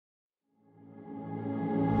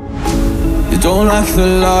Don't like the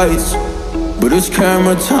lights, but it's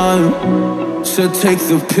camera time. Said take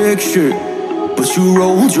the picture, but you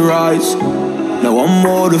rolled your eyes. Now I'm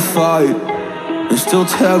mortified and still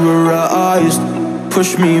terrorized.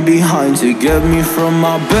 Push me behind to get me from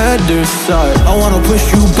my better side. I wanna push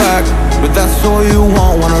you back, but that's all you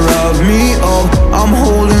want. Wanna rub me up, I'm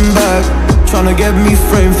holding back. Tryna get me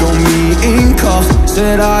framed, throw me in cuffs.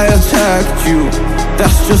 Said I attacked you,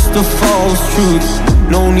 that's just a false truth.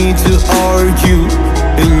 No need to argue,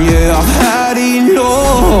 and yeah, I've had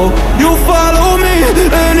enough. You follow me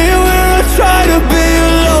anywhere I try to be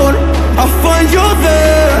alone. I find you're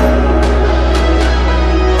there.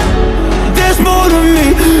 There's more to me.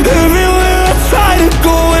 Everywhere I try to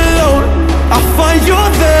go alone, I find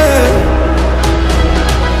you're there.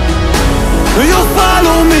 You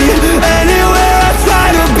follow me anywhere I try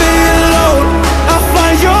to be alone, I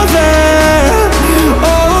find you're there.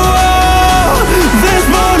 Oh, there's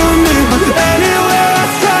more to me. Anywhere I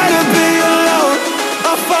try to be alone,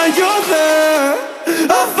 I find you're there.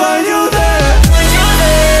 I find you there.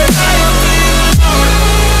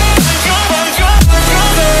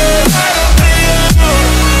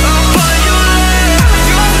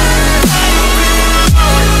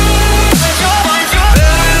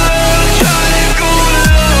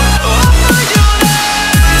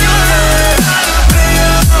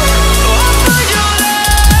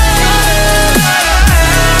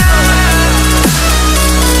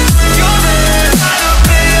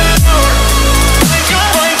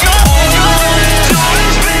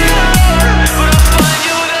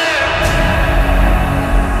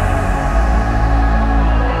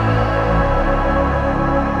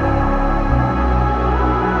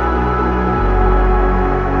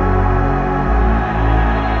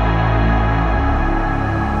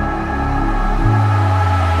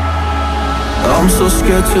 I'm so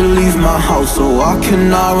scared to leave my house, so I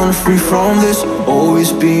cannot run free from this.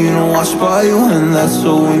 Always being watched by you, and that's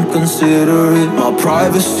so inconsiderate. My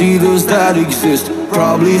privacy, does that exist?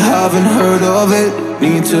 Probably haven't heard of it.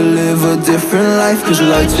 Need to live a different life, cause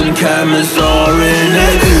lights and cameras are in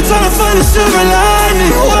it. Trying to find a silver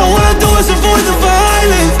lining. What I wanna do is avoid the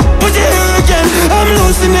violence, but you're here again, I'm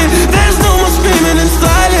losing it. There's no more screaming in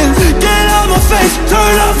silence. Get out my face,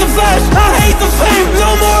 turn off the flash. I hate the fame, no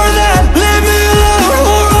more of that.